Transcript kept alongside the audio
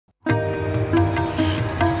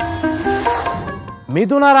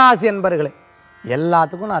மிதுன ராசி அன்பர்களே,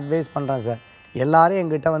 எல்லாத்துக்கும் நான் அட்வைஸ் பண்ணுறேன் சார். எல்லாரும்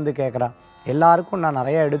என்கிட்ட வந்து கேட்குறா, எல்லாருக்கும் நான்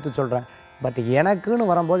நிறையா எடுத்து சொல்கிறேன். பட் எனக்குன்னு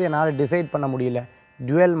வரும்போது என்னால் டிசைட் பண்ண முடியல.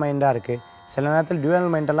 டுவெல் மைண்டாக இருக்குது. சில நேரத்தில் டுவெல்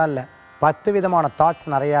மைண்டெல்லாம் இல்லை, 10 விதமான தாட்ஸ்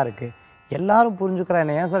நிறையா இருக்குது. எல்லாரும் புரிஞ்சுக்கிறேன்,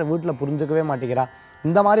 என்ன ஏன் சார் வீட்டில் புரிஞ்சுக்கவே மாட்டேங்கிறா?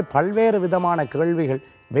 இந்த மாதிரி பல்வேறு விதமான கேள்விகள்.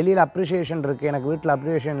 வெளியில் அப்ரிஷியேஷன் இருக்குது, எனக்கு வீட்டில்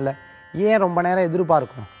அப்ரிஷியேஷன் இல்லை. ஏன் ரொம்ப நேரம்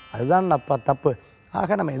எதிர்பார்க்கணும்? அதுதான் தப்பு.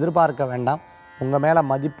 ஆக நம்ம எதிர்பார்க்க வேண்டாம். உங்கள் மேலே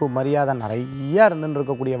மதிப்பு மரியாதை நிறையா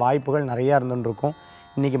இருந்துருக்கக்கூடிய வாய்ப்புகள் நிறையா இருந்துருக்கும்.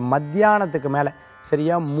 இன்றைக்கி மத்தியானத்துக்கு மேலே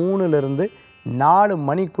சரியாக 3லிருந்து 4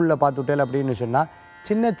 மணிக்குள்ளே பார்த்துட்டேல் அப்படின்னு சொன்னால்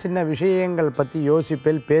சின்ன சின்ன விஷயங்கள் பற்றி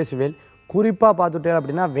யோசிப்பேல், பேசுவேல். குறிப்பாக பார்த்துட்டேல்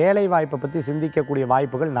அப்படின்னா வேலை வாய்ப்பை பற்றி சிந்திக்கக்கூடிய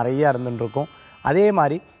வாய்ப்புகள் நிறையா இருந்துருக்கும். அதே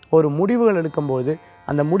மாதிரி ஒரு முடிவுகள் எடுக்கும்போது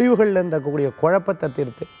அந்த முடிவுகளில் இருக்கக்கூடிய குழப்பத்தை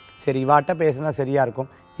தீர்த்து, சரி இவாட்ட பேசினா சரியாக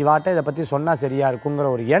இருக்கும், இவாட்ட இதை பற்றி சொன்னால் சரியாக இருக்குங்கிற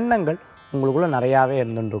ஒரு எண்ணங்கள் உங்களுக்குள்ளே நிறையாவே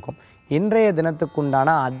இருந்துருக்கும். இன்றைய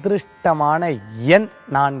தினத்துக்குண்டான அதிர்ஷ்டமான எண்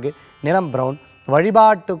 4, நிறம் பிரவுன்.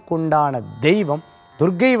 வழிபாட்டுக்குண்டான தெய்வம்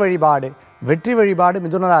துர்க்கை வழிபாடு, வெற்றி வழிபாடு.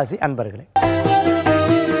 மிதுன ராசி அன்பர்களே.